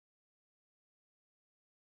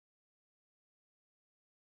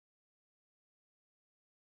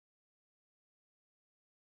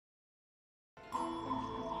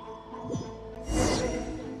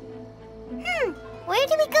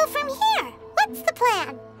do we go from here? What's the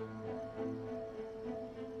plan?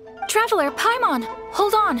 Traveler, Paimon,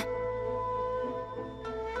 hold on.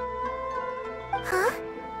 Huh?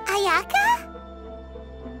 Ayaka?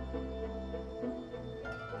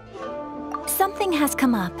 Something has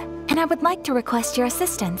come up, and I would like to request your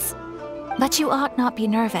assistance. But you ought not be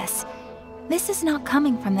nervous. This is not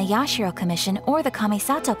coming from the Yashiro Commission or the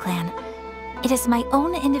Kamisato clan. It is my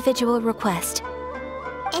own individual request.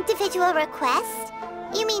 Individual request?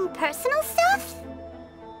 You mean personal stuff?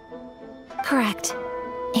 Correct.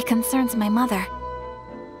 It concerns my mother.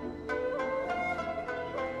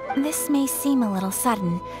 This may seem a little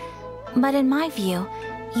sudden, but in my view,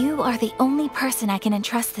 you are the only person I can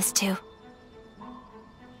entrust this to.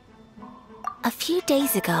 A few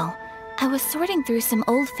days ago, I was sorting through some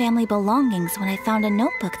old family belongings when I found a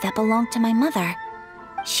notebook that belonged to my mother.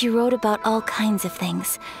 She wrote about all kinds of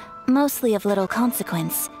things, mostly of little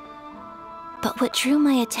consequence. But what drew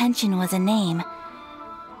my attention was a name.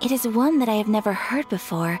 It is one that I have never heard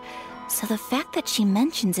before, so the fact that she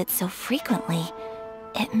mentions it so frequently,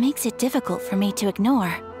 it makes it difficult for me to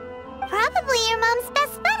ignore. Probably your mom's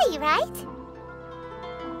best buddy, right?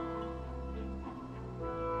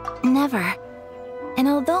 Never. And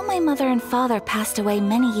although my mother and father passed away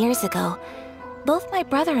many years ago, both my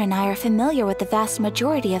brother and I are familiar with the vast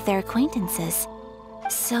majority of their acquaintances.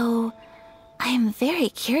 So, I am very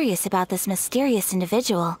curious about this mysterious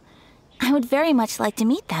individual. I would very much like to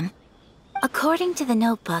meet them. According to the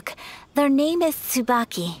notebook, their name is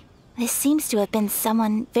Tsubaki. This seems to have been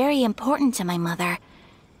someone very important to my mother.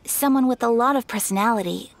 Someone with a lot of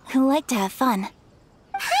personality, who liked to have fun.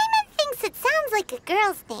 Paimon thinks it sounds like a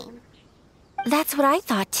girl's name. That's what I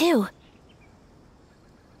thought too.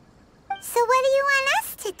 So what do you want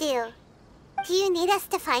us to do? Do you need us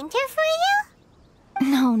to find her for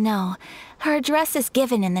you? No. Her address is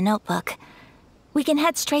given in the notebook. We can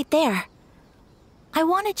head straight there. I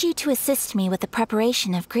wanted you to assist me with the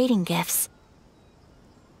preparation of greeting gifts.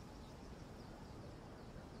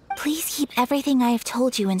 Please keep everything I have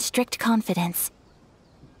told you in strict confidence.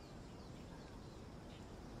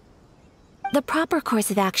 The proper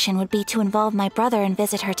course of action would be to involve my brother and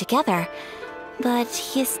visit her together, but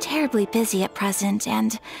he is terribly busy at present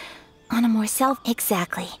and on a more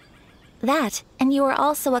Exactly. That, and you are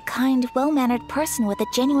also a kind, well-mannered person with a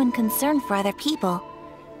genuine concern for other people.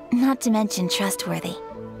 Not to mention trustworthy.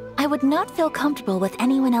 I would not feel comfortable with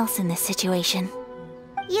anyone else in this situation.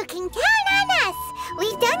 You can count on us!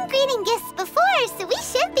 We've done greeting gifts before, so we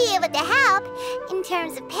should be able to help. In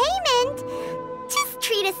terms of payment, just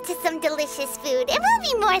treat us to some delicious food and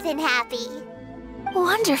we'll be more than happy.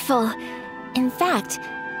 Wonderful! In fact,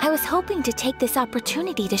 I was hoping to take this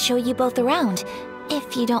opportunity to show you both around,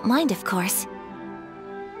 if you don't mind, of course.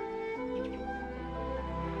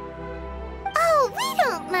 Oh, we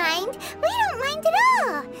don't mind. We don't mind at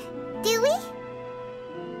all. Do we?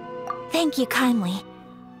 Thank you kindly.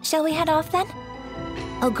 Shall we head off then?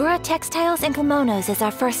 Ogura Textiles and Kimonos is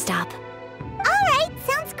our first stop. Alright,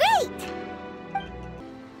 sounds great!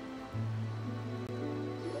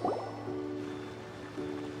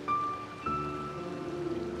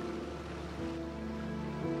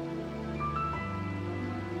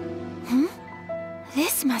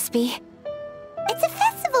 This must be... It's a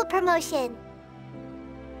festival promotion!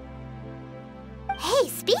 Hey,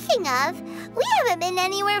 speaking of, we haven't been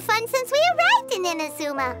anywhere fun since we arrived in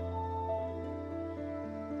Inazuma.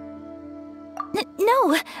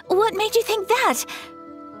 No! What made you think that?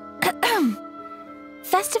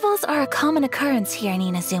 Festivals are a common occurrence here in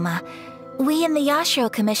Inazuma. We in the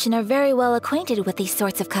Yashiro Commission are very well acquainted with these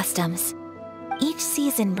sorts of customs. Each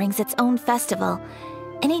season brings its own festival,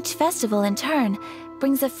 and each festival, in turn,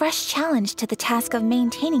 brings a fresh challenge to the task of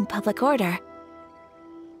maintaining public order.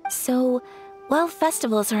 So, while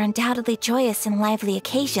festivals are undoubtedly joyous and lively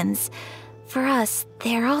occasions, for us,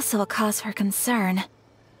 they are also a cause for concern.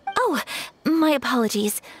 Oh, my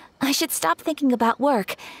apologies. I should stop thinking about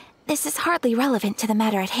work. This is hardly relevant to the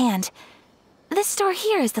matter at hand. This store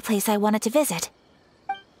here is the place I wanted to visit.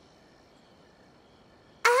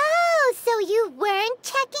 Oh, so you weren't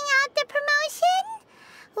checking out the promotion?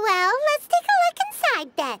 Well, let's take a look inside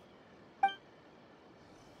then.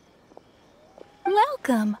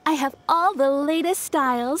 Welcome. I have all the latest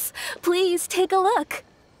styles. Please take a look.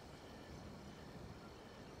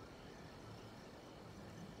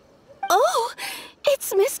 Oh,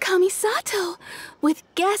 it's Miss Kamisato, with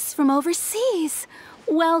guests from overseas.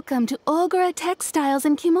 Welcome to Ogura Textiles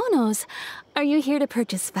and Kimonos. Are you here to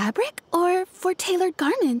purchase fabric or for tailored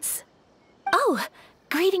garments? Oh,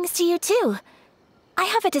 greetings to you too. I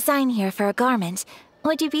have a design here for a garment.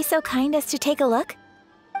 Would you be so kind as to take a look?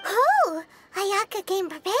 Oh, Ayaka came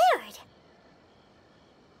prepared.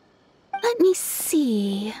 Let me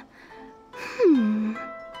see.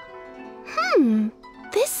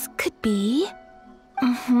 This could be...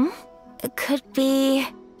 It could be...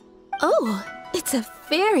 Oh, it's a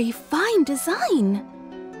very fine design.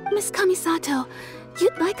 Miss Kamisato,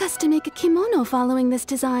 you'd like us to make a kimono following this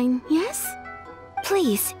design, yes?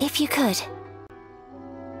 Please, if you could.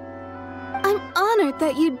 I'm honored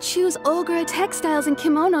that you'd choose Ogura textiles and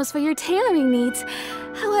kimonos for your tailoring needs.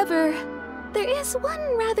 However, there is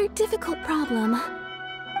one rather difficult problem.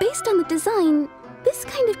 Based on the design, this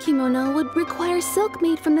kind of kimono would require silk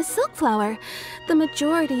made from the silk flower. The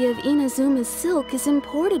majority of Inazuma's silk is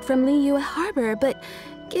imported from Liyue Harbor, but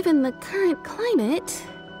given the current climate...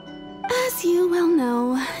 As you well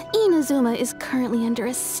know, Inazuma is currently under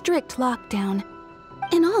a strict lockdown.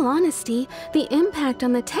 In all honesty, the impact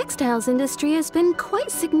on the textiles industry has been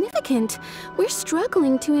quite significant. We're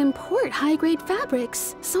struggling to import high-grade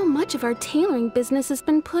fabrics. So much of our tailoring business has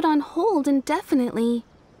been put on hold indefinitely.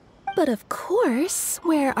 But of course,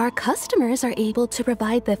 where our customers are able to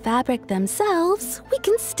provide the fabric themselves, we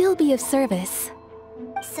can still be of service.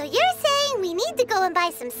 So you're saying we need to go and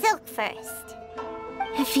buy some silk first?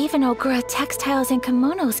 If even Ogura textiles and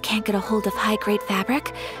kimonos can't get a hold of high-grade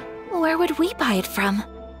fabric, where would we buy it from?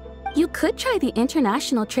 You could try the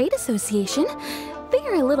International Trade Association. They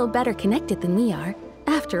are a little better connected than we are.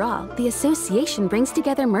 After all, the association brings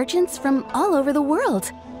together merchants from all over the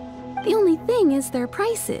world. The only thing is their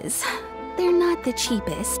prices. They're not the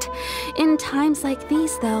cheapest. In times like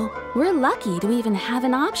these, though, we're lucky to even have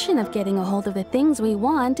an option of getting a hold of the things we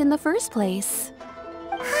want in the first place.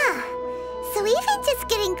 Huh. So even just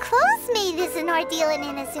getting clothes made is an ordeal in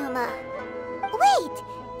Inazuma. Wait,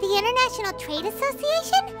 the International Trade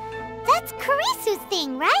Association? That's Kurisu's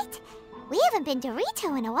thing, right? We haven't been to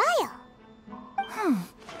Rito in a while.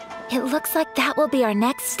 It looks like that will be our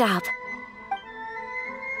next stop.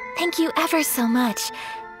 Thank you ever so much.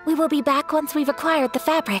 We will be back once we've acquired the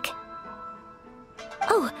fabric.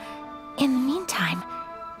 Oh, in the meantime,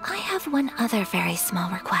 I have one other very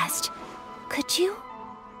small request. Could you?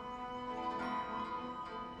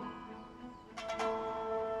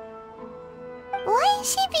 Why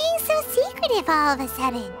is she being so secretive all of a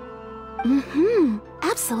sudden?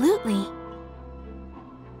 Absolutely.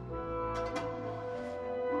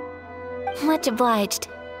 Much obliged.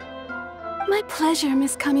 My pleasure,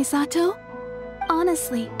 Miss Kamisato.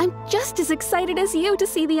 Honestly, I'm just as excited as you to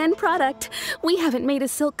see the end product. We haven't made a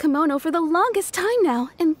silk kimono for the longest time now,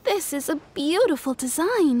 and this is a beautiful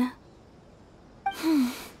design.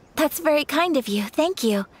 That's very kind of you, thank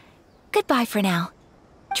you. Goodbye for now.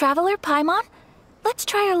 Traveler Paimon, let's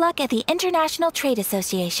try our luck at the International Trade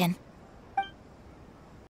Association.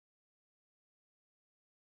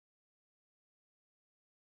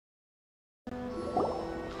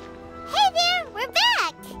 Hey there, we're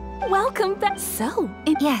back! Welcome back. So,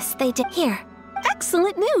 Yes, they did. Here.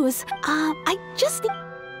 excellent news. I just need...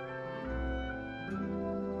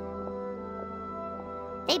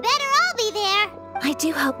 They better all be there. I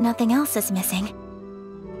do hope nothing else is missing.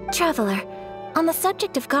 Traveler, on the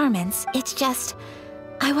subject of garments, it's just...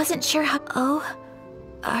 I wasn't sure how... Oh,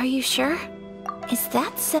 are you sure? Is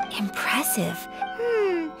that so impressive?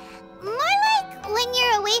 More like when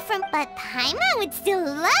you're away from... But Paimon would still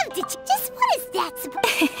love to... Just what is that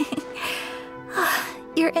supposed...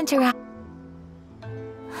 Your interact...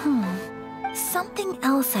 Something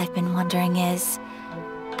else I've been wondering is...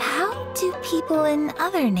 How do people in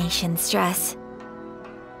other nations dress?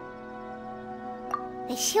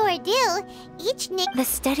 They sure do. Each nick... The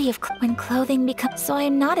study of when clothing becomes... So I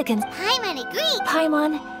am not against... Paimon agreed.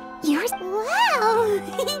 Paimon, yours... Wow!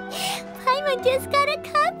 Paimon just got a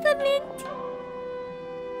compliment.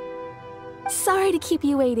 Sorry to keep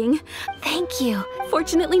you waiting. Thank you.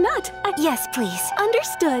 Fortunately not. Yes, please.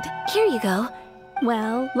 Understood. Here you go.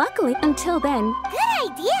 Well, luckily, until then...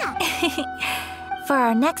 Good idea. For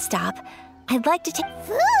our next stop, I'd like to take...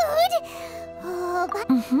 Food? Oh, but...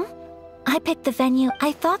 I picked the venue.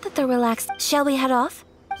 I thought that the relaxed... Shall we head off?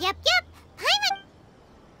 Yep. Paimon...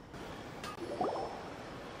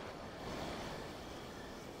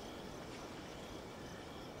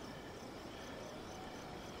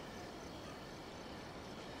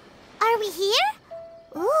 Are we here?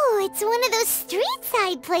 Ooh, it's one of those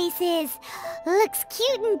street-side places. Looks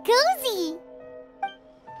cute and cozy.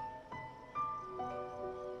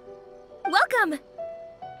 Welcome!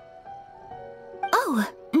 Oh,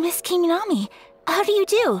 Miss Kiminami, how do you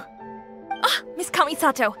do? Ah, Miss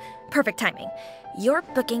Kamisato. Perfect timing. Your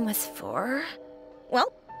booking was for...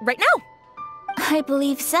 well, right now. I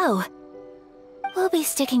believe so. We'll be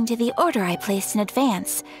sticking to the order I placed in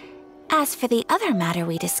advance. As for the other matter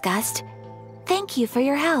we discussed, thank you for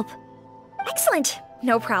your help. Excellent.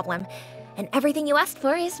 No problem. And everything you asked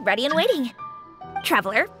for is ready and waiting.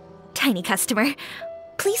 Traveler, tiny customer,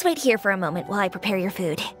 please wait here for a moment while I prepare your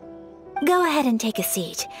food. Go ahead and take a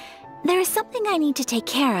seat. There is something I need to take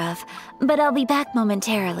care of, but I'll be back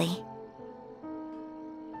momentarily.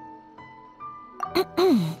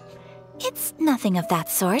 It's nothing of that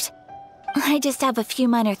sort. I just have a few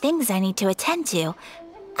minor things I need to attend to.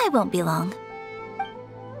 I won't be long.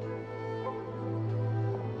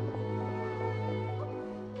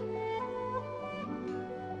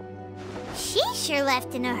 She sure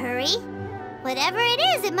left in a hurry. Whatever it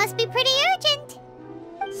is, it must be pretty urgent.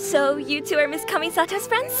 So you two are Miss Kamisato's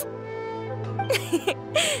friends?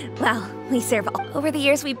 Well, we serve all. Over the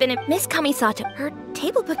years we've been at Miss Kamisato. Her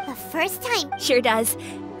table book The first time. sure does.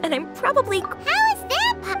 And I'm probably... How is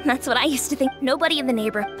that That's what I used to think. Nobody in the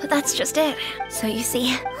neighborhood, but that's just it. So you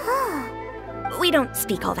see, we don't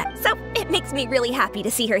speak all that. So it makes me really happy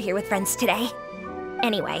to see her here with friends today.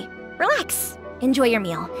 Anyway, relax. Enjoy your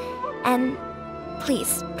meal. And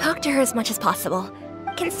please, talk to her as much as possible.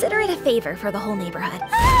 Consider it a favor for the whole neighborhood.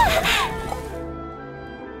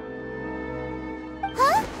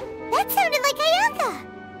 Huh? That sounded like Ayaka.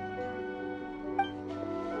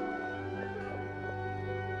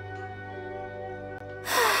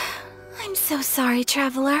 I'm so sorry,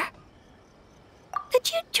 Traveler.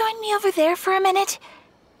 Could you join me over there for a minute?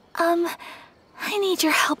 I need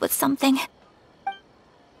your help with something.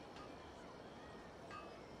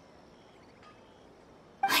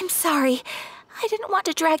 I'm sorry. I didn't want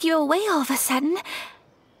to drag you away all of a sudden.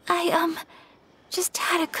 I, just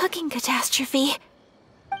had a cooking catastrophe.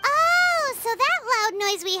 Oh, so that loud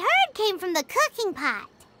noise we heard came from the cooking pot.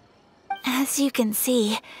 As you can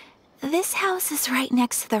see, this house is right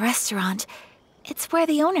next to the restaurant. It's where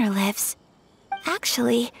the owner lives.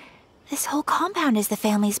 Actually, this whole compound is the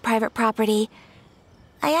family's private property.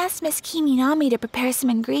 I asked Miss Kiminami to prepare some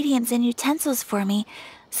ingredients and utensils for me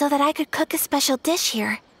so that I could cook a special dish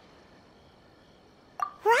here.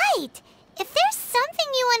 Right. If there's something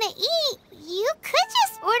you want to eat, you could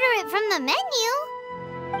just order it from the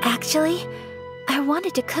menu. Actually, I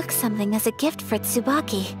wanted to cook something as a gift for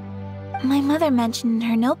Tsubaki. My mother mentioned in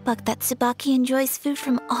her notebook that Tsubaki enjoys food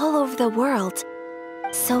from all over the world.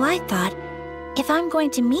 So I thought, if I'm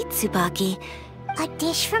going to meet Tsubaki... A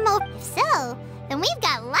dish from over... If so, then we've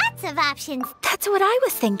got lots of options. That's what I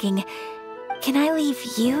was thinking. Can I leave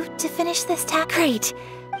you to finish this task? Great.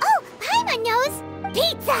 Oh, Paimon knows!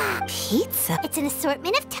 Pizza! Pizza? It's an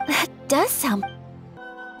assortment of... That does sound...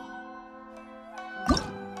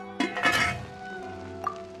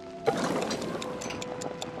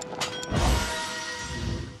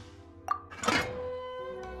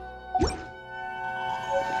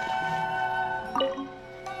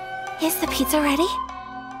 Is the pizza ready?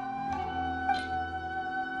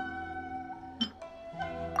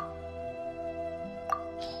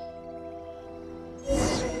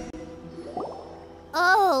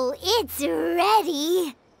 Oh, it's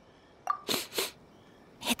ready.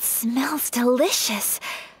 It smells delicious.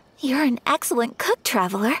 You're an excellent cook,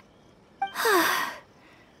 Traveler.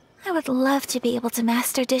 I would love to be able to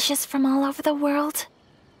master dishes from all over the world.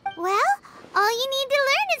 Well, all you need to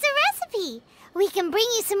learn is a recipe. We can bring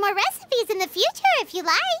you some more recipes in the future if you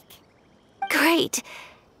like. Great.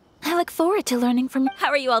 I look forward to learning from... How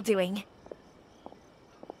are you all doing?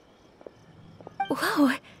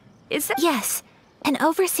 Whoa, is that... Yes, an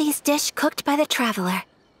overseas dish cooked by the Traveler.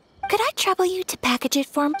 Could I trouble you to package it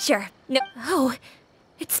for me? Sure. No. Oh,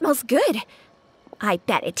 it smells good. I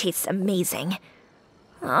bet it tastes amazing.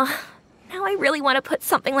 Oh, now I really want to put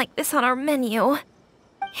something like this on our menu.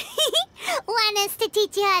 Want us to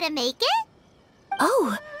teach you how to make it?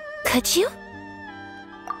 Oh, could you?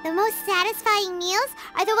 The most satisfying meals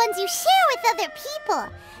are the ones you share with other people.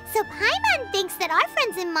 So Paimon thinks that our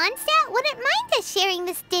friends in Mondstadt wouldn't mind us sharing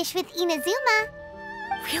this dish with Inazuma.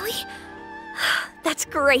 Really? That's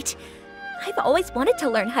great. I've always wanted to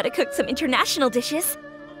learn how to cook some international dishes.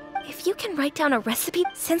 If you can write down a recipe,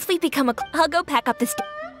 since we've become a... I'll go pack up this...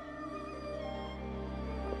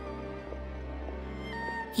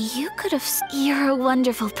 You could have... You're a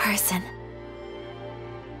wonderful person.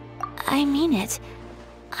 I mean it.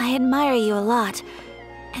 I admire you a lot,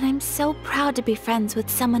 and I'm so proud to be friends with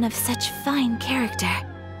someone of such fine character.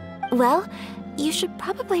 Well, you should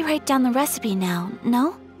probably write down the recipe now,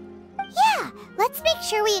 no? Yeah, let's make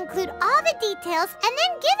sure we include all the details and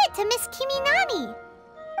then give it to Miss Kiminami.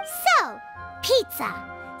 So, pizza.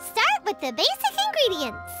 Start with the basic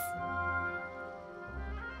ingredients.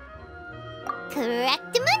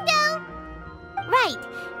 Correctamundo. Right,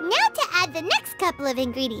 now to add the next couple of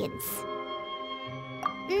ingredients.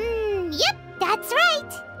 Yep, that's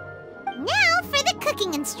right. Now for the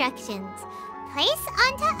cooking instructions. Place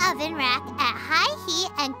onto oven rack at high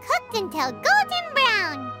heat and cooked until golden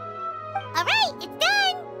brown. Alright, it's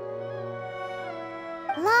done!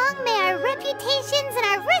 Long may our reputations and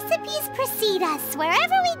our recipes precede us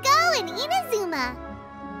wherever we go in Inazuma.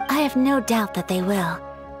 I have no doubt that they will.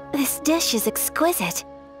 This dish is exquisite.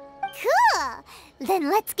 Cool! Then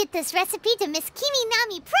let's get this recipe to Miss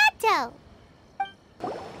Kiminami pronto!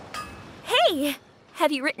 Hey!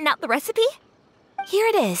 Have you written out the recipe? Here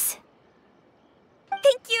it is.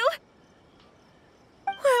 Thank you!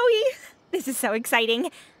 Wowie! This is so exciting.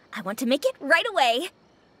 I want to make it right away.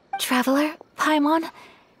 Traveler, Paimon,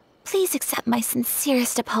 please accept my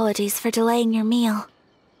sincerest apologies for delaying your meal.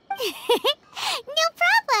 No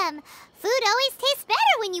problem! Food always tastes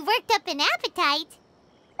better when you've worked up an appetite.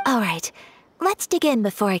 Alright, let's dig in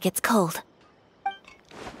before it gets cold.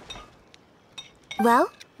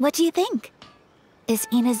 Well, what do you think? Is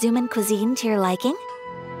Inazuman cuisine to your liking?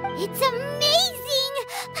 It's amazing!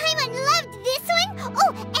 Paimon loved this one!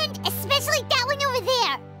 Oh, and especially that one over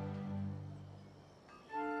there!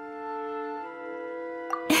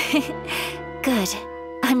 Good.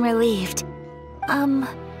 I'm relieved.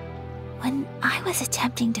 When I was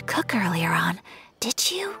attempting to cook earlier on,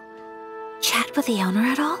 did you chat with the owner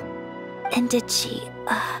at all? And did she,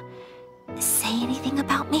 say anything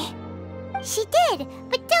about me? She did,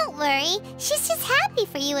 but don't worry. She's just happy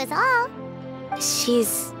for you is all.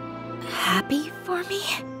 She's happy for me?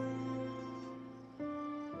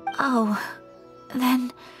 Oh,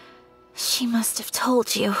 then she must have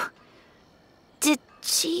told you. Did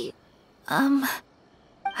she,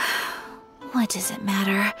 what does it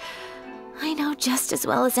matter? I know just as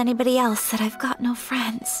well as anybody else that I've got no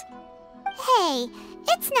friends. Hey,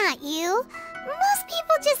 it's not you. Most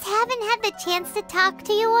people just haven't had the chance to talk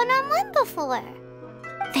to you one-on-one before.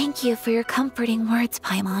 Thank you for your comforting words,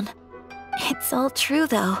 Paimon. It's all true,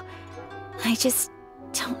 though. I just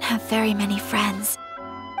don't have very many friends.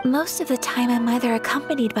 Most of the time I'm either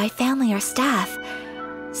accompanied by family or staff,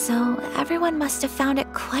 so everyone must have found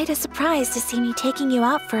it quite a surprise to see me taking you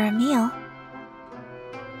out for a meal.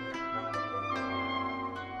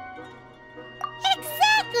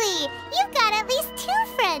 Exactly! You've got at least 2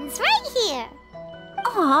 friends right here.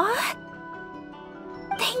 Aww.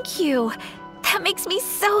 Thank you. That makes me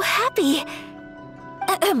so happy.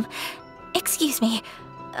 Excuse me.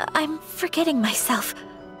 I'm forgetting myself.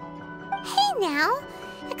 Hey now,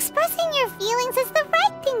 expressing your feelings is the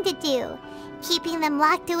right thing to do. Keeping them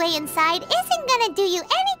locked away inside isn't gonna do you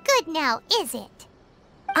any good now, is it?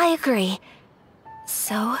 I agree.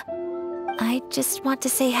 So, I just want to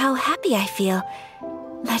say how happy I feel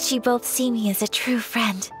that you both see me as a true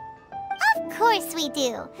friend. Of course we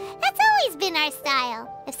do. That's always been our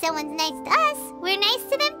style. If someone's nice to us, we're nice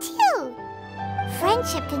to them too.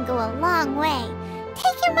 Friendship can go a long way.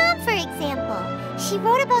 Take your mom, for example. She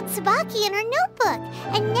wrote about Tsubaki in her notebook,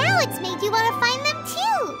 and now it's made you want to find them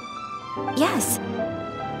too. Yes.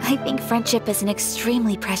 I think friendship is an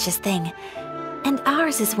extremely precious thing, and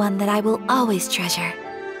ours is one that I will always treasure.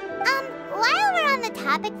 While we're on the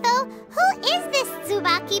topic though, who is this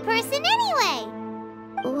Tsubaki person anyway?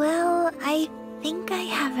 Well, I think I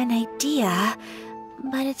have an idea,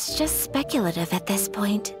 but it's just speculative at this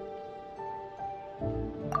point.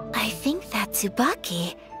 I think that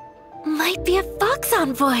Tsubaki might be a fox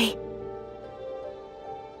envoy.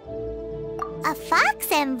 A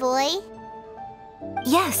fox envoy?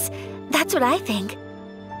 Yes, that's what I think.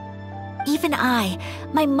 Even I,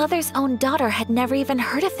 my mother's own daughter, had never even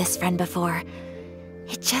heard of this friend before.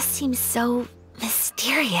 It just seems so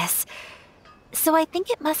mysterious. So I think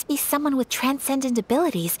it must be someone with transcendent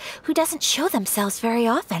abilities who doesn't show themselves very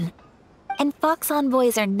often. And fox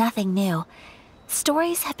envoys are nothing new.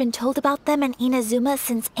 Stories have been told about them in Inazuma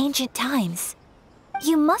since ancient times.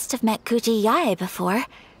 You must have met Kuji Yae before.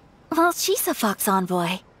 Well, she's a fox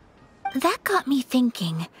envoy. That got me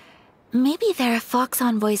thinking. Maybe there are fox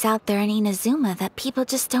envoys out there in Inazuma that people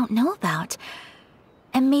just don't know about.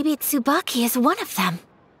 And maybe Tsubaki is one of them.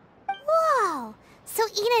 Whoa! So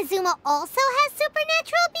Inazuma also has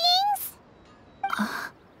supernatural beings?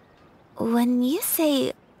 When you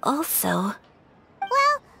say also...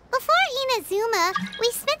 Well, before Inazuma,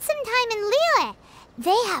 we spent some time in Liyue.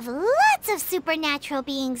 They have lots of supernatural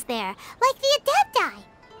beings there, like the Adepti.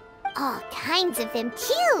 All kinds of them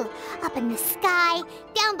too. Up in the sky,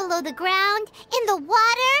 down below the ground, in the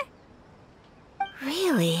water.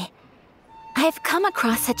 Really? I've come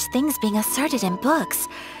across such things being asserted in books,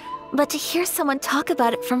 but to hear someone talk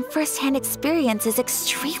about it from first-hand experience is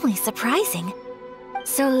extremely surprising.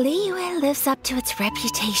 So Liyue lives up to its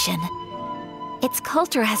reputation. Its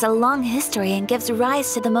culture has a long history and gives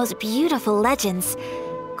rise to the most beautiful legends.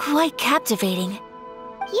 Quite captivating.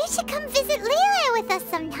 You should come visit Liyue with us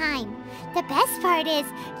sometime. The best part is,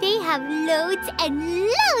 they have loads and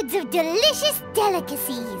loads of delicious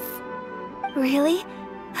delicacies. Really?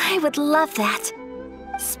 I would love that.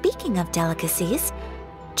 Speaking of delicacies,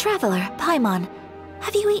 Traveler, Paimon,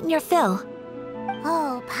 have you eaten your fill?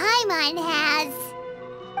 Oh, Paimon has.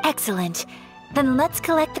 Excellent. Then let's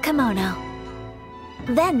collect the kimono.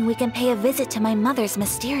 Then we can pay a visit to my mother's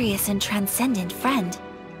mysterious and transcendent friend.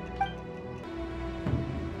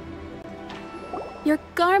 Your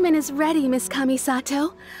garment is ready, Miss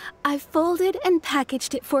Kamisato. I've folded and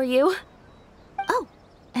packaged it for you. Oh,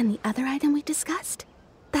 and the other item we discussed?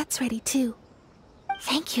 That's ready too.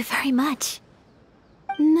 Thank you very much.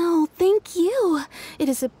 No, thank you. It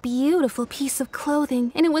is a beautiful piece of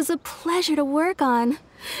clothing, and it was a pleasure to work on.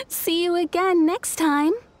 See you again next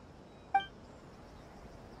time.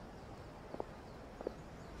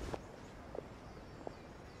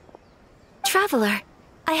 Traveler,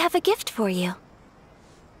 I have a gift for you.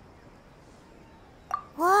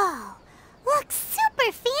 Whoa, looks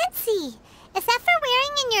super fancy. Is that for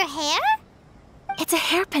wearing in your hair? It's a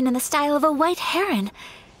hairpin in the style of a white heron.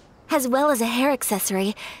 As well as a hair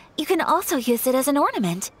accessory, you can also use it as an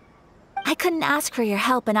ornament. I couldn't ask for your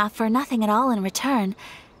help and offer nothing at all in return,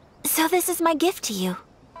 so this is my gift to you.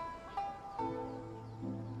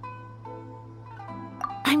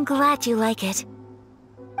 I'm glad you like it.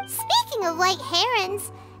 Speaking of white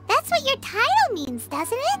herons, that's what your title means,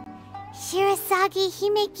 doesn't it? Shirasagi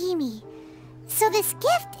Himegimi. So this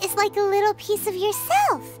gift is like a little piece of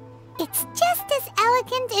yourself. It's just as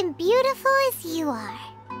elegant and beautiful as you are.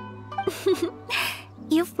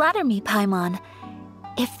 You flatter me, Paimon.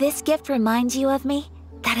 If this gift reminds you of me,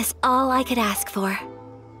 that is all I could ask for.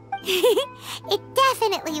 It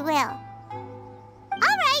definitely will.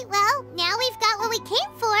 Alright, well, now we've got what we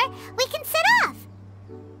came for, we can set off.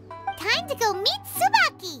 Time to go meet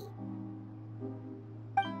Tsubaki.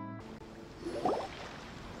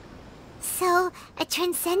 So, a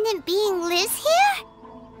transcendent being lives here?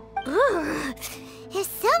 Ugh. If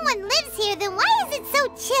someone lives here, then why is it so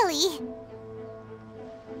chilly?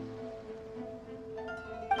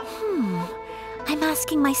 I'm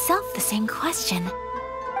asking myself the same question.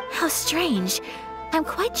 How strange. I'm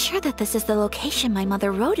quite sure that this is the location my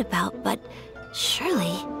mother wrote about, but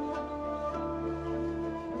surely...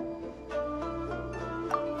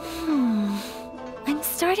 I'm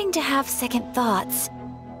starting to have second thoughts.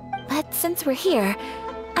 But since we're here,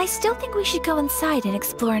 I still think we should go inside and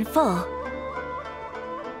explore in full.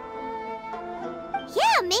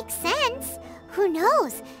 Yeah, makes sense. Who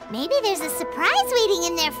knows? Maybe there's a surprise waiting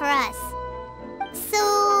in there for us. So,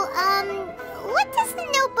 what does the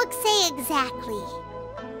notebook say exactly?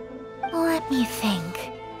 Let me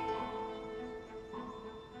think.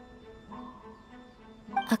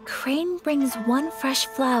 A crane brings one fresh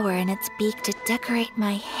flower in its beak to decorate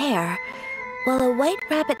my hair, while a white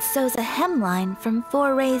rabbit sews a hemline from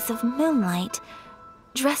 4 rays of moonlight.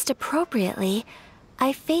 Dressed appropriately,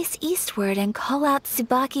 I face eastward and call out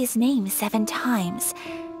Tsubaki's name 7 times.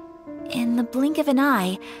 In the blink of an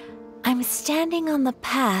eye, I'm standing on the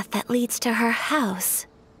path that leads to her house.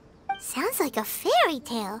 Sounds like a fairy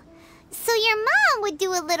tale. So your mom would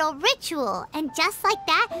do a little ritual, and just like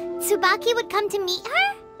that, Tsubaki would come to meet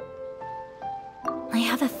her? I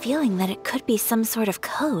have a feeling that it could be some sort of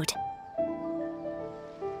code.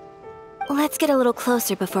 Let's get a little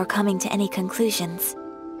closer before coming to any conclusions.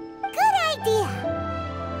 Good idea.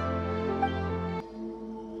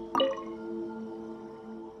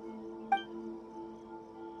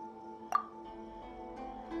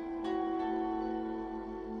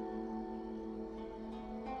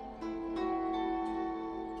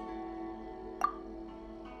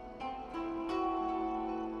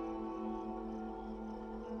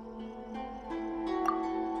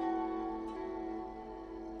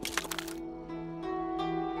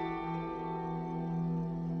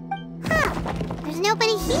 There's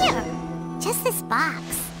nobody here. Just this box.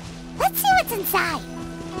 Let's see what's inside.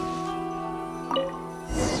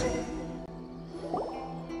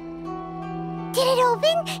 Did it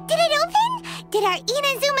open? Did it open? Did our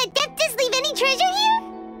Inazuma Adeptus leave any treasure here?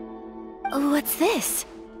 What's this?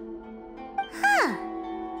 Huh.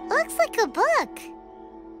 Looks like a book.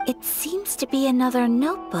 It seems to be another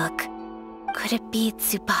notebook. Could it be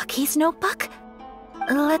Tsubaki's notebook?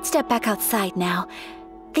 Let's step back outside now.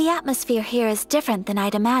 The atmosphere here is different than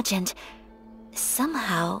I'd imagined.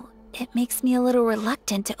 Somehow, it makes me a little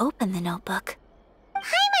reluctant to open the notebook.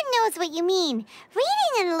 Paimon knows what you mean.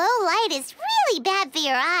 Reading in low light is really bad for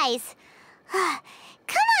your eyes.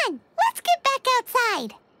 Come on, let's get back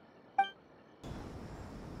outside.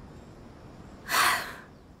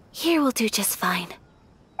 Here will do just fine.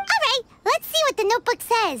 Alright, let's see what the notebook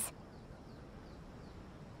says.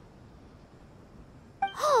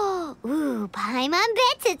 Ooh, Paimon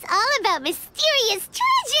bets it's all about mysterious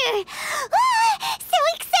treasure! Ah, so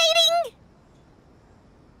exciting!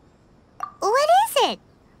 What is it?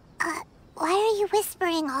 Why are you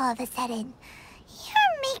whispering all of a sudden?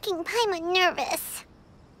 You're making Paimon nervous.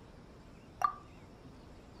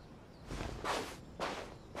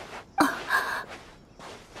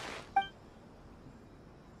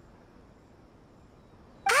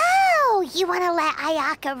 Oh, you want to let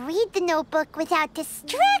Ayaka read the notebook without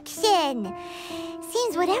distraction.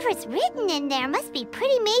 Seems whatever's written in there must be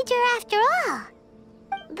pretty major after all.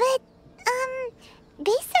 But,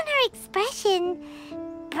 based on her expression,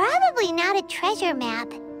 probably not a treasure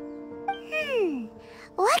map.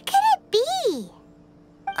 What could it be?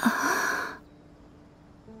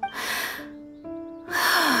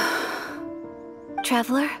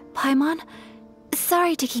 Traveler, Paimon,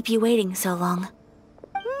 sorry to keep you waiting so long.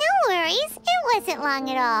 No worries, it wasn't long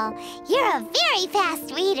at all. You're a very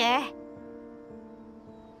fast reader.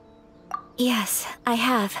 Yes, I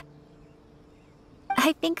have.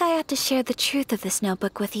 I think I have to share the truth of this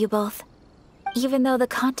notebook with you both, even though the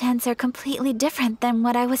contents are completely different than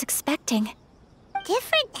what I was expecting.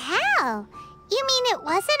 Different how? You mean it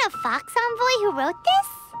wasn't a Fox Envoy who wrote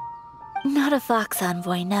this? Not a Fox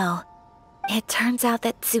Envoy, no. It turns out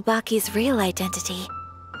that Tsubaki's real identity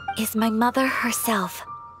is my mother herself.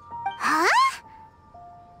 Huh?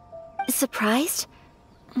 Surprised?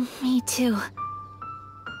 Me too.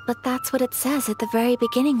 But that's what it says at the very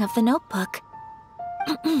beginning of the notebook.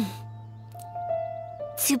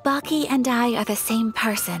 Tsubaki and I are the same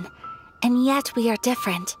person, and yet we are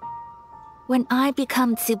different. When I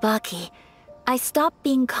become Tsubaki, I stop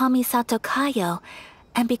being Kamisato Kayo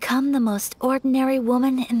and become the most ordinary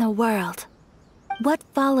woman in the world. What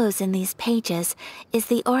follows in these pages is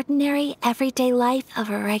the ordinary, everyday life of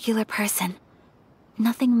a regular person.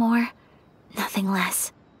 Nothing more, nothing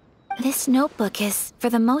less. This notebook is, for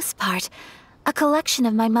the most part, a collection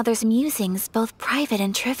of my mother's musings, both private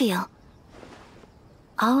and trivial.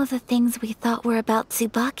 All of the things we thought were about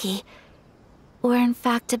Tsubaki were in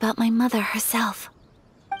fact about my mother herself.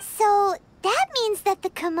 So, that means that the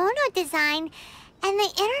kimono design and the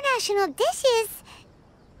international dishes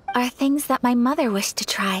are things that my mother wished to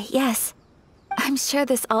try, yes. I'm sure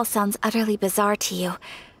this all sounds utterly bizarre to you,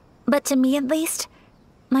 but to me at least,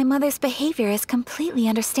 my mother's behavior is completely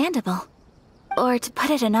understandable. Or to put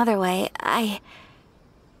it another way, I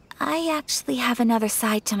actually have another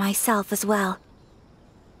side to myself as well.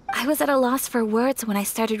 I was at a loss for words when I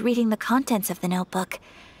started reading the contents of the notebook.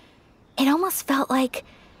 It almost felt like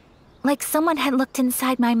someone had looked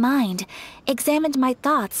inside my mind, examined my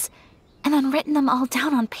thoughts, and then written them all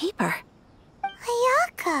down on paper.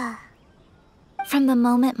 Ayaka. From the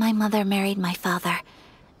moment my mother married my father,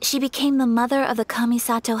 she became the mother of the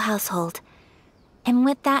Kamisato household. And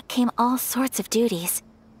with that came all sorts of duties.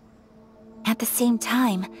 At the same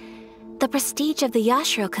time, the prestige of the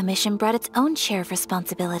Yashiro Commission brought its own share of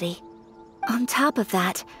responsibility. On top of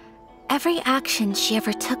that, every action she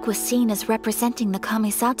ever took was seen as representing the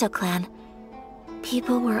Kamisato clan.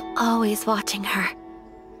 People were always watching her.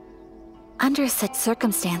 Under such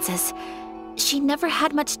circumstances, she never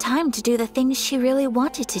had much time to do the things she really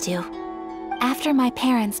wanted to do. After my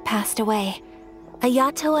parents passed away,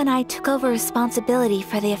 Ayato and I took over responsibility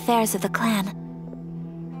for the affairs of the clan.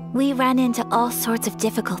 We ran into all sorts of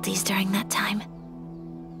difficulties during that time.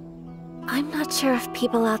 I'm not sure if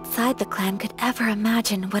people outside the clan could ever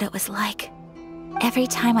imagine what it was like. Every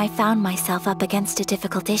time I found myself up against a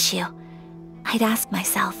difficult issue, I'd ask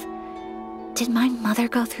myself, did my mother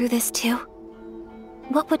go through this too?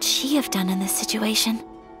 What would she have done in this situation?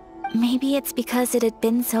 Maybe it's because it had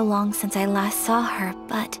been so long since I last saw her,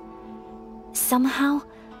 but somehow,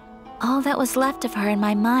 all that was left of her in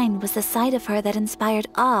my mind was the sight of her that inspired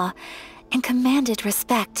awe and commanded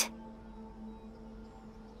respect.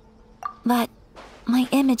 But my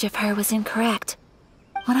image of her was incorrect.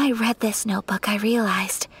 When I read this notebook, I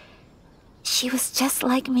realized she was just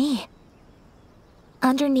like me.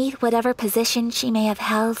 Underneath whatever position she may have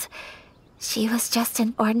held, she was just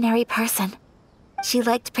an ordinary person. She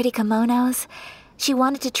liked pretty kimonos. She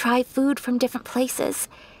wanted to try food from different places.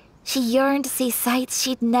 She yearned to see sights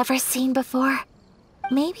she'd never seen before.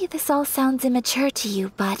 Maybe this all sounds immature to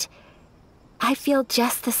you, but I feel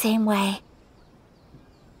just the same way.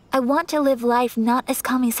 I want to live life not as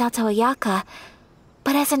Kamisato Ayaka,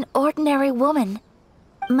 but as an ordinary woman.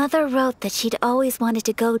 Mother wrote that she'd always wanted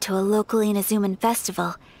to go to a local Inazuman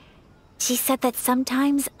festival. She said that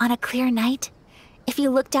sometimes, on a clear night, if you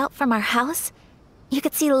looked out from our house, you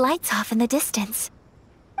could see lights off in the distance.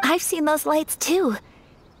 I've seen those lights too.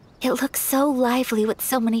 It looks so lively with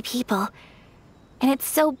so many people. And it's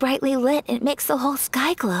so brightly lit, it makes the whole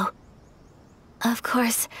sky glow. Of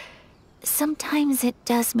course, sometimes it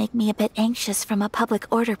does make me a bit anxious from a public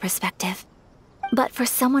order perspective. But for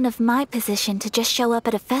someone of my position to just show up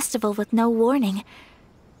at a festival with no warning,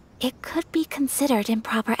 it could be considered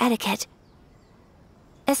improper etiquette.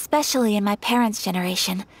 Especially in my parents'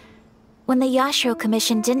 generation, when the Yashiro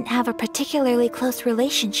Commission didn't have a particularly close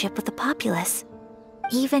relationship with the populace.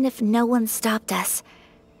 Even if no one stopped us,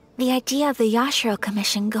 the idea of the Yashiro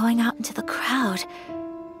Commission going out into the crowd,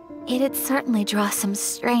 it'd certainly draw some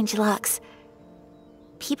strange looks.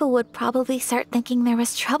 People would probably start thinking there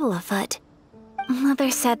was trouble afoot.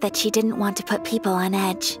 Mother said that she didn't want to put people on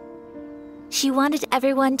edge. She wanted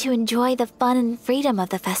everyone to enjoy the fun and freedom of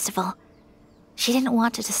the festival. She didn't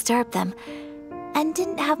want to disturb them, and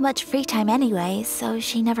didn't have much free time anyway, so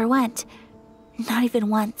she never went. Not even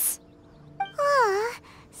once. Aw,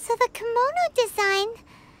 so the kimono design,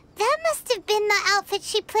 that must have been the outfit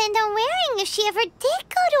she planned on wearing if she ever did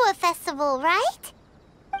go to a festival, right?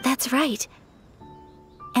 That's right.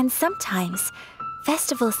 And sometimes,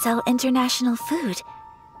 festivals sell international food.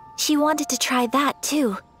 She wanted to try that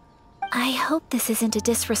too. I hope this isn't a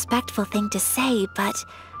disrespectful thing to say, but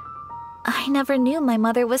I never knew my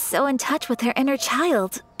mother was so in touch with her inner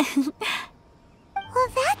child. Well,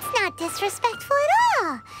 that's not disrespectful at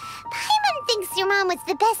all. Paimon thinks your mom was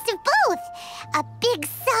the best of both. A big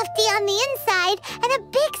softie on the inside and a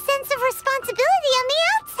big sense of responsibility on the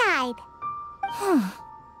outside.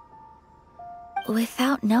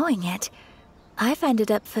 Without knowing it, I've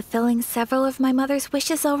ended up fulfilling several of my mother's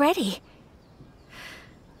wishes already.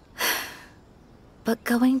 But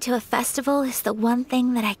going to a festival is the one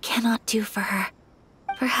thing that I cannot do for her.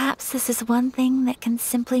 Perhaps this is one thing that can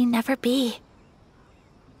simply never be.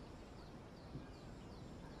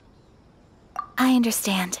 I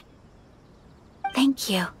understand. Thank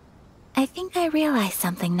you. I think I realize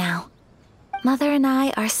something now. Mother and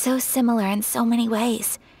I are so similar in so many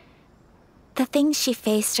ways. The things she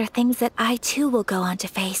faced are things that I too will go on to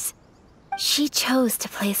face. She chose to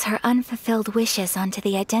place her unfulfilled wishes onto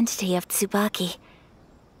the identity of Tsubaki.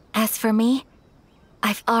 As for me,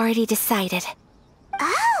 I've already decided.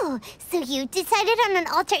 Oh, so you decided on an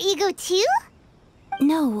alter ego too?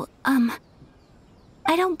 No,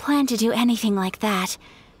 I don't plan to do anything like that.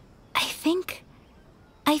 I think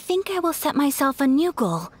I will set myself a new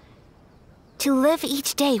goal. To live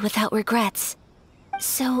each day without regrets.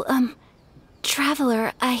 So,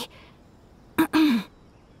 Traveler,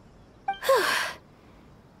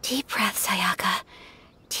 Deep breaths, Ayaka.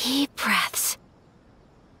 Deep breaths.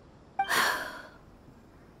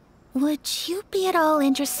 Would you be at all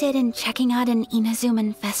interested in checking out an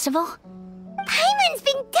Inazuman festival? Paimon's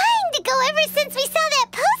been dying to go ever since we saw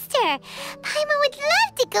that poster. Paimon would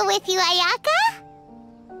love to go with you, Ayaka.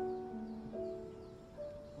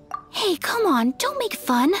 Hey, come on, don't make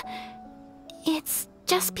fun. It's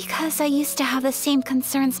just because I used to have the same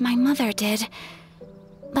concerns my mother did.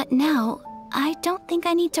 But now, I don't think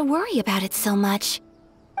I need to worry about it so much.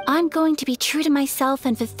 I'm going to be true to myself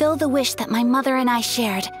and fulfill the wish that my mother and I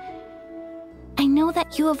shared. I know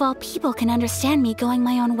that you of all people can understand me going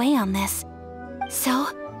my own way on this. So,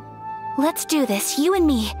 let's do this, you and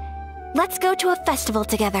me. Let's go to a festival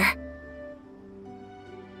together.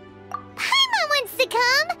 Paimon wants to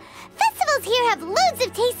come! Festivals here have loads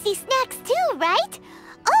of tasty snacks too, right?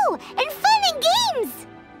 Oh, and fun and games!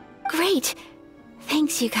 Great.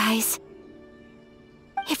 Thanks, you guys.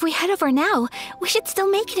 If we head over now, we should still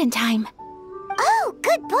make it in time. Oh,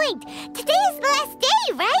 good point. Today is the last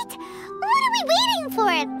day, right? What are we waiting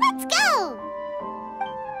for? Let's go!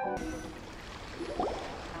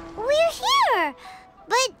 We're here,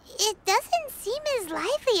 but it doesn't seem as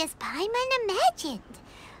lively as Paimon imagined.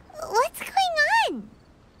 What's going on?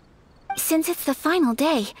 Since it's the final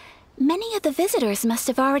day, many of the visitors must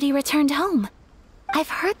have already returned home. I've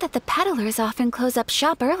heard that the peddlers often close up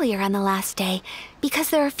shop earlier on the last day because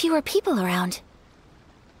there are fewer people around.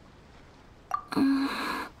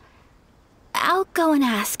 I'll go and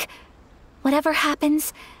ask. Whatever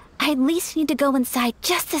happens, I at least need to go inside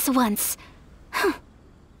just this once.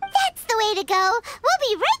 That's the way to go. We'll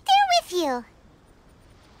be right there with you.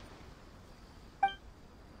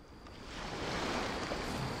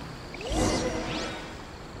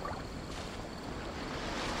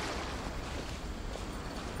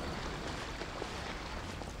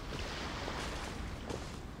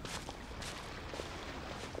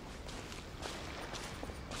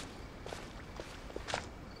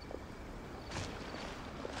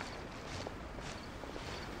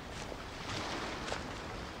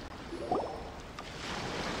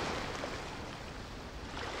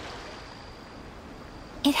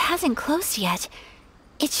 It hasn't closed yet.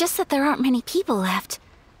 It's just that there aren't many people left.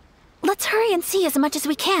 Let's hurry and see as much as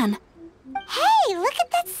we can. Hey, look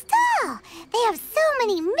at that stall! They have so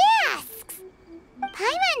many masks!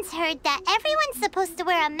 Paimon's heard that everyone's supposed to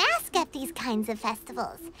wear a mask at these kinds of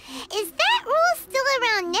festivals. Is that rule still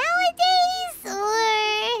around nowadays,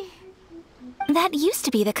 or...? That used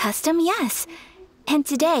to be the custom, yes. And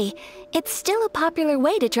today, it's still a popular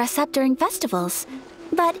way to dress up during festivals.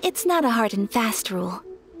 But it's not a hard and fast rule.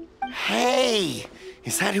 Hey!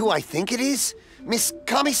 Is that who I think it is? Miss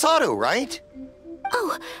Kamisato, right?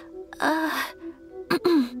 Oh,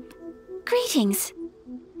 greetings.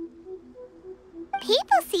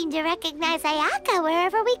 People seem to recognize Ayaka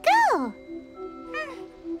wherever we go.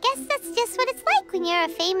 Guess that's just what it's like when you're a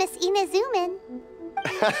famous Inazuman.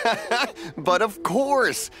 But of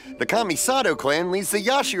course! The Kamisato clan leads the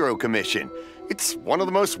Yashiro Commission. It's one of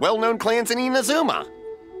the most well-known clans in Inazuma.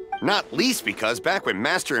 Not least because back when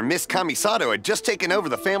Master and Miss Kamisato had just taken over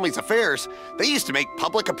the family's affairs, they used to make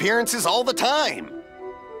public appearances all the time.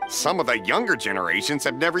 Some of the younger generations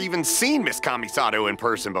have never even seen Miss Kamisato in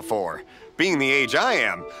person before. Being the age I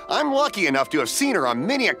am, I'm lucky enough to have seen her on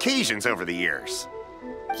many occasions over the years.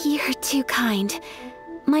 You're too kind.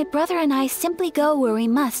 My brother and I simply go where we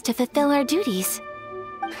must to fulfill our duties.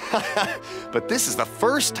 But this is the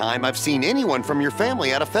first time I've seen anyone from your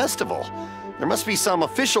family at a festival. There must be some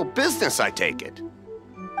official business, I take it.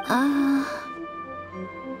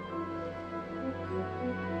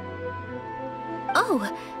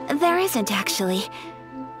 Oh, there isn't actually.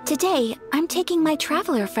 Today, I'm taking my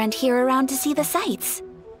traveler friend here around to see the sights.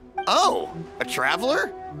 Oh, a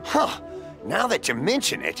traveler? Huh. Now that you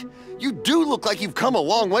mention it, you do look like you've come a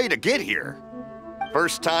long way to get here.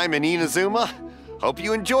 First time in Inazuma? Hope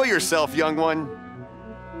you enjoy yourself, young one.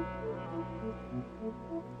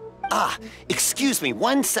 Ah, excuse me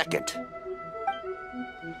 1 second.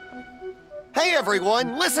 Hey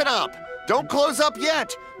everyone, listen up! Don't close up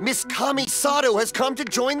yet! Miss Kamisato has come to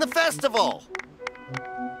join the festival!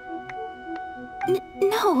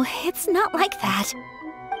 No, it's not like that.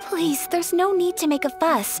 Please, there's no need to make a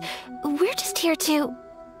fuss. We're just here to...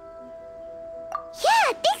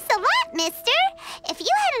 Yeah, thanks a lot, mister. If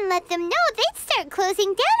you hadn't let them know, they'd start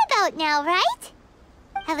closing down about now, right?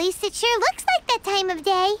 At least it sure looks like that time of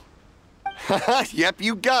day. Yep,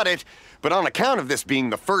 you got it. But on account of this being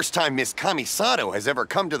the first time Miss Kamisato has ever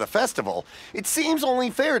come to the festival, it seems only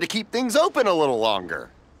fair to keep things open a little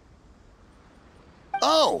longer.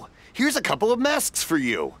 Oh, here's a couple of masks for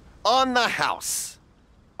you. On the house.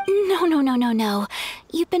 No.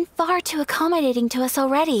 You've been far too accommodating to us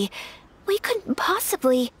already. We couldn't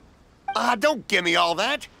possibly... Don't give me all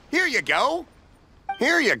that. Here you go.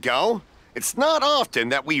 Here you go. It's not often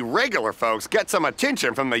that we regular folks get some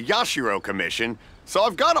attention from the Yashiro Commission, so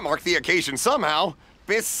I've got to mark the occasion somehow.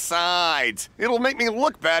 Besides, it'll make me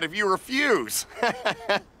look bad if you refuse.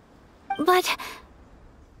 But...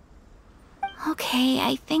 Okay,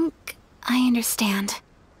 I think I understand.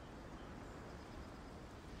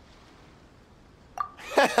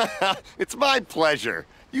 It's my pleasure.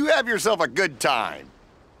 You have yourself a good time.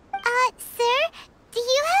 Sir, do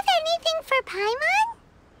you have anything for Paimon?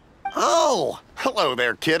 Oh, hello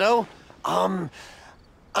there, kiddo. I'm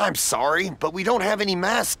sorry, but we don't have any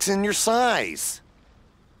masks in your size.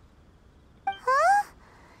 Huh?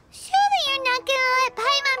 Surely you're not gonna let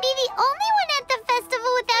Paimon be the only one at the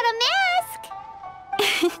festival without a mask?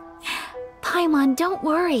 Paimon, don't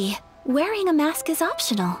worry. Wearing a mask is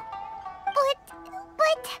optional. But...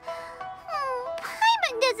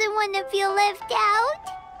 Paimon doesn't want to feel left out.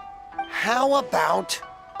 How about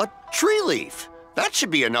a tree leaf? That should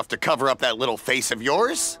be enough to cover up that little face of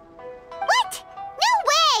yours. What? No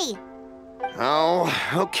way! Oh,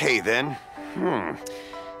 okay then.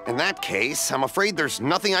 In that case, I'm afraid there's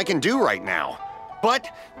nothing I can do right now.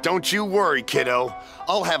 But don't you worry, kiddo.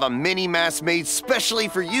 I'll have a mini mask made specially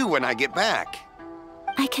for you when I get back.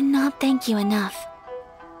 I cannot thank you enough.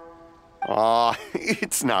 Aw,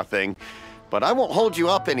 it's nothing. But I won't hold you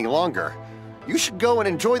up any longer. You should go and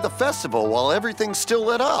enjoy the festival while everything's still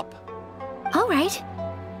lit up. All right.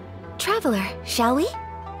 Traveler, shall we?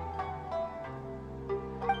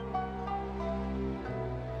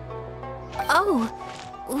 Oh,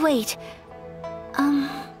 wait.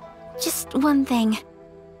 Just one thing.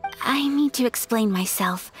 I need to explain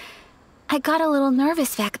myself. I got a little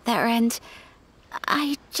nervous back there and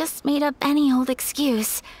I just made up any old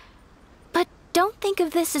excuse. But don't think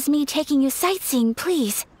of this as me taking you sightseeing,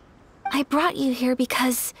 please. I brought you here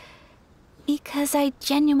because I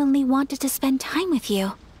genuinely wanted to spend time with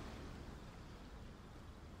you.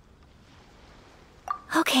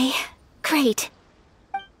 Okay, great.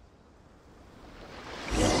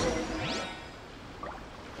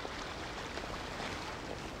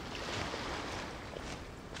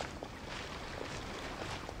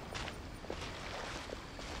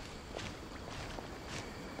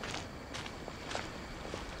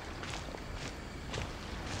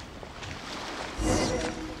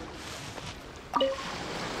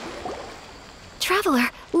 Traveler,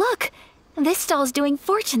 look! This stall's doing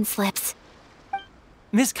fortune slips.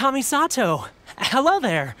 Miss Kamisato! Hello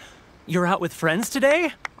there! You're out with friends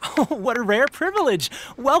today? Oh, what a rare privilege!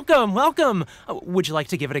 Welcome, welcome! Would you like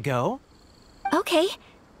to give it a go? Okay.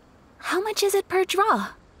 How much is it per draw?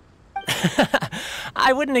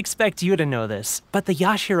 I wouldn't expect you to know this, but the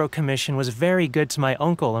Yashiro Commission was very good to my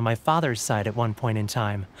uncle on my father's side at one point in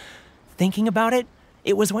time. Thinking about it,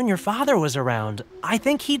 it was when your father was around. I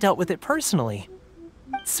think he dealt with it personally.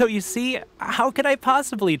 So you see, how could I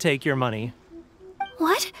possibly take your money?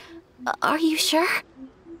 What? Are you sure?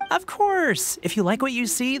 Of course! If you like what you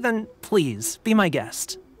see, then please, be my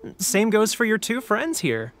guest. Same goes for your two friends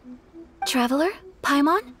here. Traveler?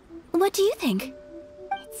 Paimon? What do you think?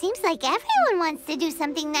 It seems like everyone wants to do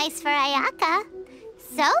something nice for Ayaka.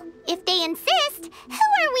 So, if they insist, who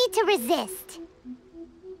are we to resist?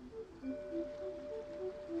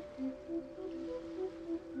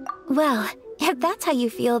 Well, if that's how you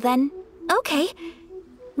feel, then okay.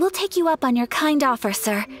 We'll take you up on your kind offer,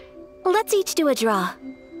 sir. Let's each do a draw.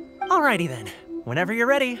 Alrighty then, whenever you're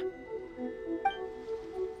ready.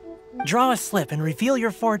 Draw a slip and reveal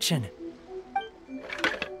your fortune.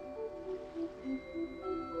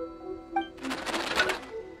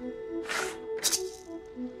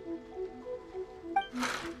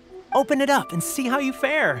 Open it up and see how you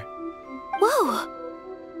fare. Whoa!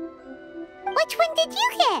 Which one did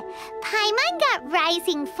you get? Paimon got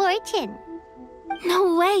Rising Fortune.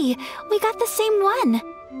 No way! We got the same one!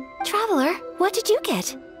 Traveler, what did you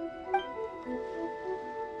get?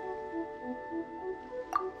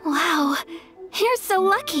 Wow, you're so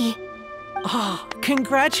lucky! Oh,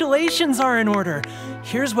 congratulations are in order.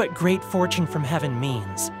 Here's what great fortune from heaven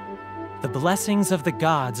means. The blessings of the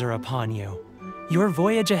gods are upon you. Your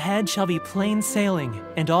voyage ahead shall be plain sailing,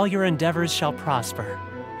 and all your endeavors shall prosper.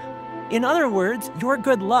 In other words, your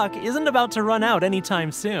good luck isn't about to run out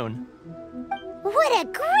anytime soon. What a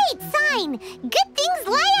great sign! Good things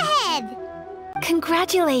lie ahead!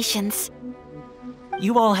 Congratulations.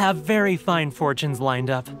 You all have very fine fortunes lined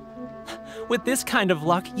up. With this kind of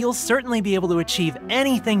luck, you'll certainly be able to achieve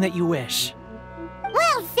anything that you wish.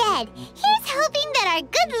 Well said! Here's hoping that our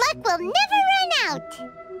good luck will never run out!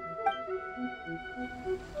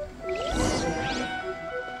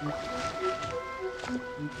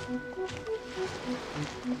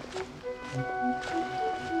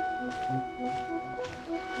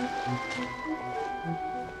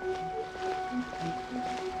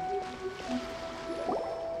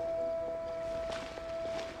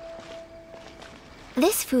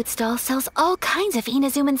 This food stall sells all kinds of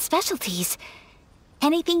Inazuman specialties.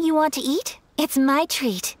 Anything you want to eat, it's my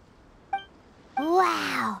treat.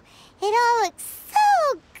 Wow! It all looks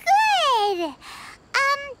so good!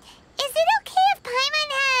 Is it okay if Paimon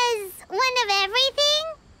has one of everything?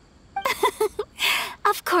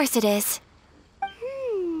 Of course it is.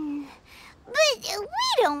 But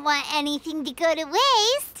we don't want anything to go to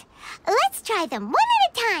waste. Let's try them one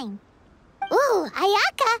at a time. Ooh,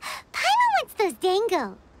 Ayaka, Paimon wants those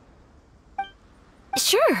dango.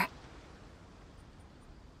 Sure.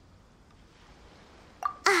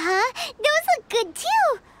 Those look good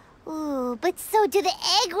too. Ooh, but so do the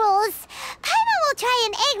egg rolls. Paimon will try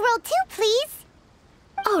an egg roll too, please.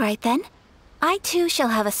 All right then. I too shall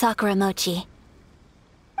have a Sakura mochi.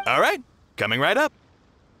 All right, coming right up.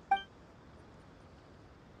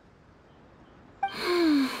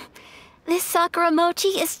 This Sakura mochi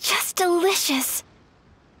is just delicious.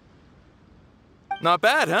 Not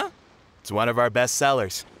bad, huh? It's one of our best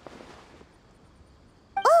sellers.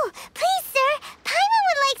 Oh, please, sir. Paimon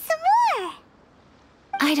would like some more.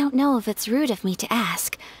 I don't know if it's rude of me to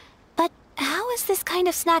ask, but how is this kind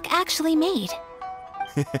of snack actually made?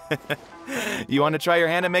 You want to try your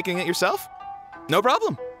hand at making it yourself? No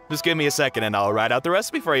problem. Just give me a second and I'll write out the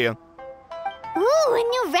recipe for you. Ooh, a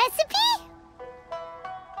new recipe?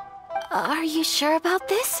 Are you sure about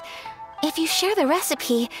this? If you share the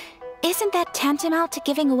recipe, isn't that tantamount to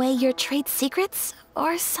giving away your trade secrets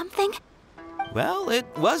or something? Well, it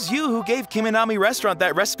was you who gave Kiminami Restaurant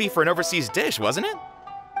that recipe for an overseas dish, wasn't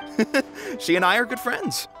it? She and I are good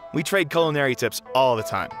friends. We trade culinary tips all the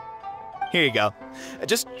time. Here you go.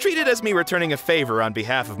 Just treat it as me returning a favor on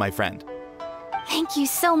behalf of my friend. Thank you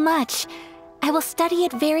so much. I will study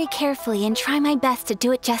it very carefully and try my best to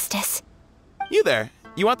do it justice. You there.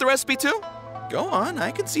 You want the recipe too? Go on,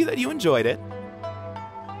 I can see that you enjoyed it.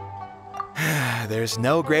 There's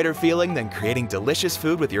no greater feeling than creating delicious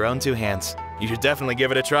food with your own two hands. You should definitely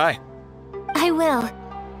give it a try. I will.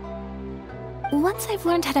 Once I've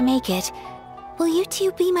learned how to make it, will you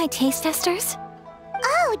two be my taste testers?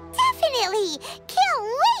 Oh, definitely! Can't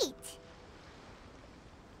wait!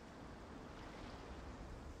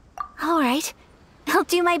 right. I'll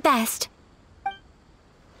do my best.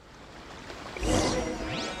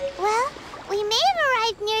 Well, we may have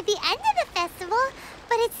arrived near the end of the festival,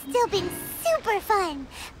 but it's still been super fun.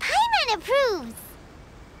 Paimon approves.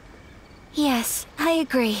 Yes, I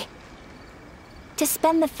agree. To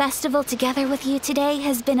spend the festival together with you today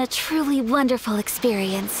has been a truly wonderful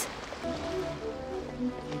experience.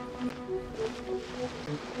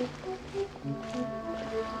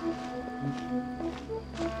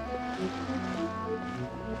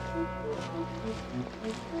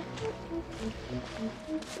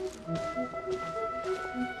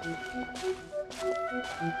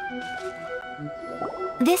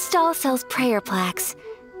 This stall sells prayer plaques.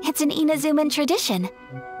 It's an Inazuman tradition.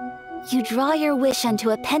 You draw your wish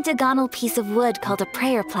onto a pentagonal piece of wood called a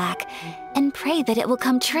prayer plaque and pray that it will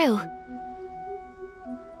come true.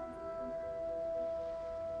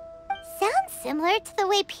 Sounds similar to the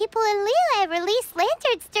way people in Liyue release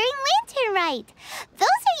lanterns during Lantern Rite. Those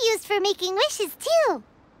are used for making wishes too.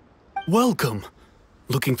 Welcome!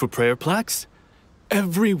 Looking for prayer plaques?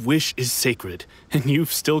 Every wish is sacred, and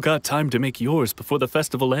you've still got time to make yours before the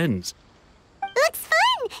festival ends. Looks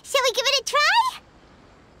fun! Shall we give it a try?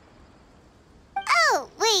 Oh,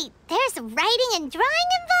 wait, there's writing and drawing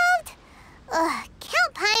involved? Ugh,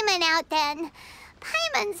 count Paimon out then.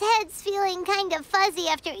 Paimon's head's feeling kind of fuzzy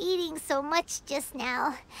after eating so much just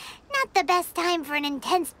now. Not the best time for an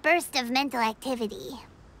intense burst of mental activity.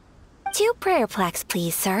 2 prayer plaques,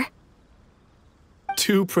 please, sir.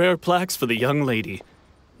 2 prayer plaques for the young lady.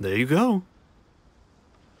 There you go.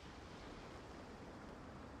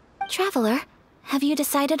 Traveler, have you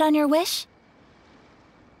decided on your wish?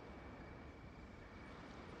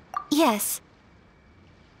 Yes.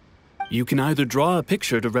 You can either draw a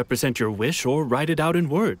picture to represent your wish or write it out in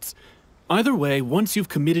words. Either way, once you've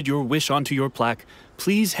committed your wish onto your plaque,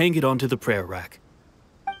 please hang it onto the prayer rack.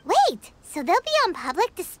 Wait, so they'll be on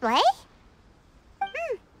public display?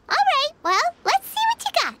 Alright, well, let's see what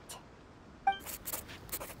you got.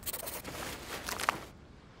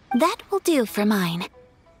 That will do for mine.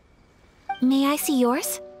 May I see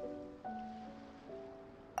yours?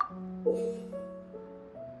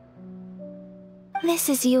 This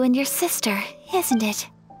is you and your sister, isn't it?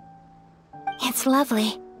 It's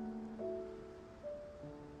lovely.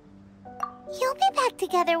 You'll be back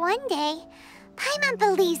together one day. Paimon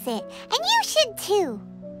believes it, and you should too.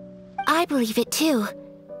 I believe it too.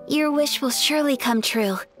 Your wish will surely come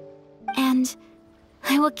true. And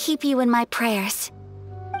I will keep you in my prayers.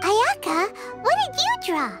 Ayaka, what did you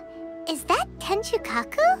draw? Is that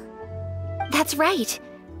Tenchukaku? That's right.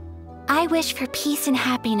 I wish for peace and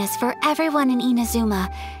happiness for everyone in Inazuma,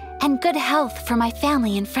 and good health for my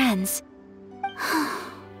family and friends.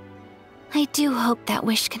 I do hope that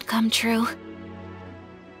wish can come true.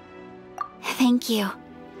 Thank you.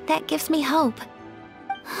 That gives me hope.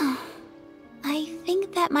 I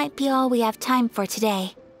think that might be all we have time for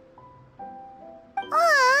today.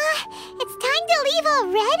 Aw, it's time to leave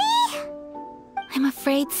already? I'm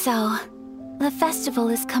afraid so. The festival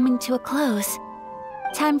is coming to a close.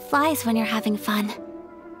 Time flies when you're having fun.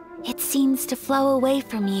 It seems to flow away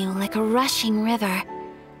from you like a rushing river,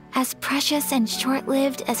 as precious and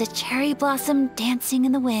short-lived as a cherry blossom dancing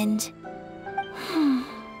in the wind.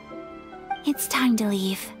 It's time to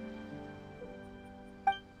leave.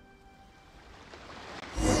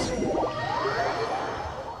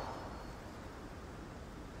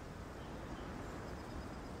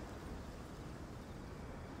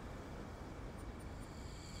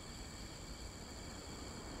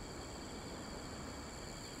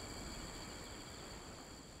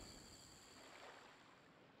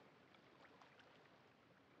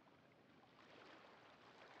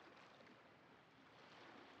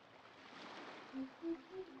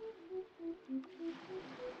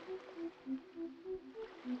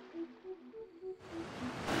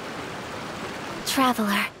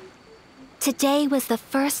 Traveler, today was the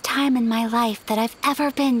first time in my life that I've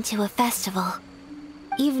ever been to a festival.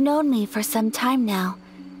 You've known me for some time now.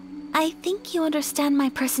 I think you understand my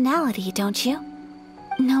personality, don't you?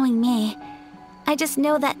 Knowing me, I just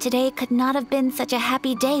know that today could not have been such a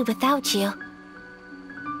happy day without you.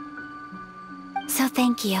 So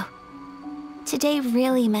thank you. Today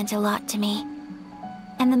really meant a lot to me.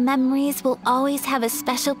 And the memories will always have a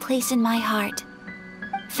special place in my heart.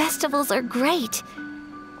 Festivals are great.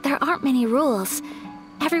 There aren't many rules.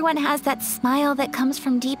 Everyone has that smile that comes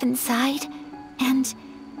from deep inside. And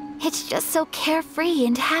it's just so carefree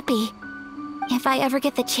and happy. If I ever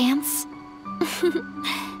get the chance,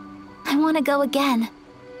 I want to go again.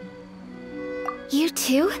 You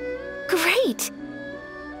too? Great!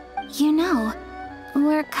 You know,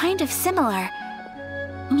 we're kind of similar.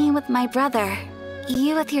 Me with my brother,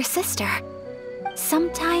 you with your sister.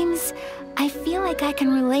 Sometimes, I feel like I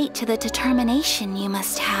can relate to the determination you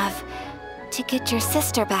must have to get your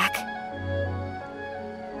sister back.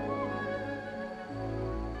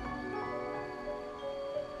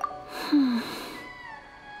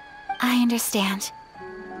 I understand.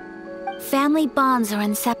 Family bonds are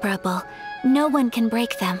inseparable. No one can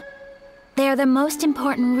break them. They are the most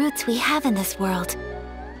important roots we have in this world.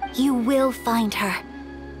 You will find her.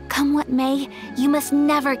 Come what may, you must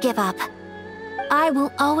never give up. I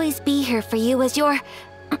will always be here for you as your...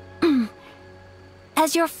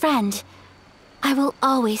 as your friend. I will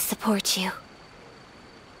always support you.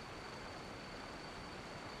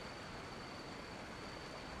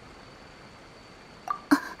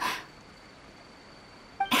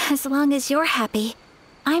 As long as you're happy,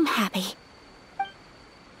 I'm happy.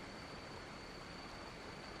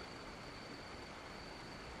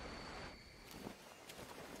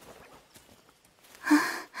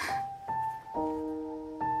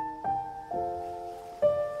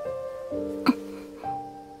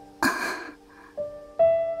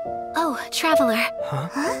 Oh, Traveler.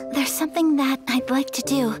 Huh? There's something that I'd like to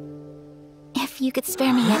do. If you could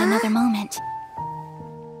spare me yet another moment.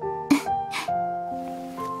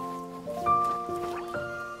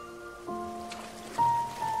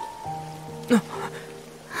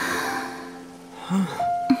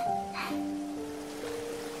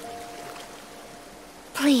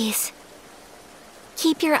 Please,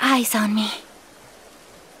 keep your eyes on me.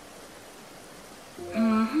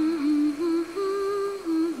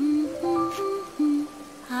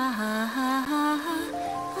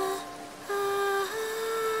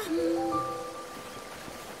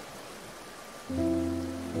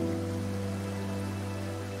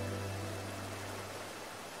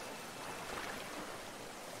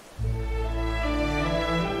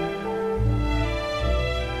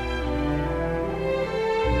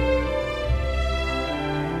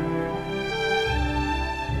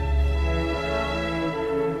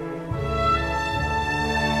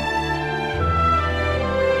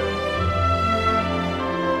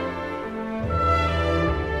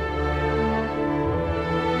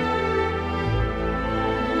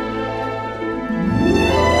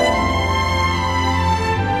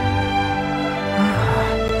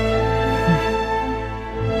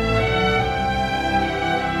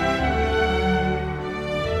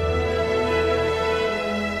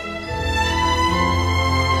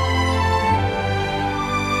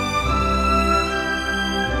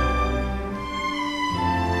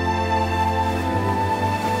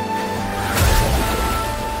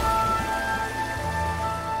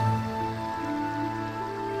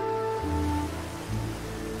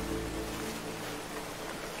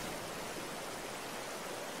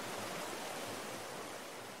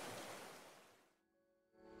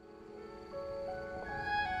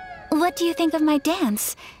 What do you think of my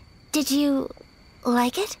dance? Did you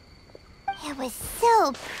like it? It was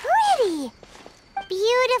so pretty.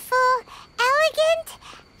 Beautiful, elegant,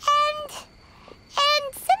 and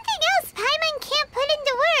something else Paimon can't put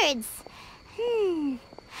into words.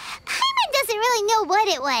 Paimon doesn't really know what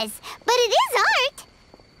it was, but it is art.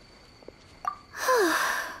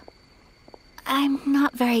 I'm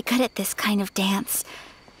not very good at this kind of dance.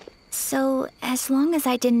 So, as long as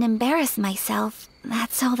I didn't embarrass myself,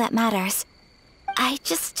 that's all that matters. I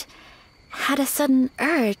just had a sudden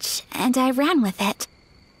urge, and I ran with it.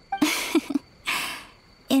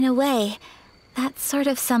 In a way, that sort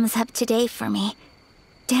of sums up today for me.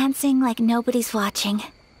 Dancing like nobody's watching.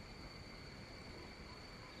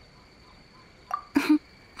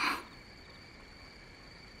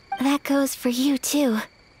 That goes for you, too.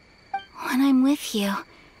 When I'm with you,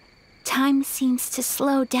 time seems to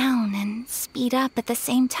slow down and speed up at the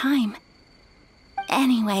same time.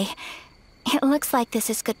 Anyway, it looks like this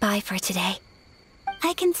is goodbye for today.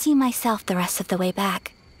 I can see myself the rest of the way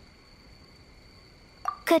back.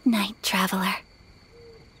 Good night, Traveler.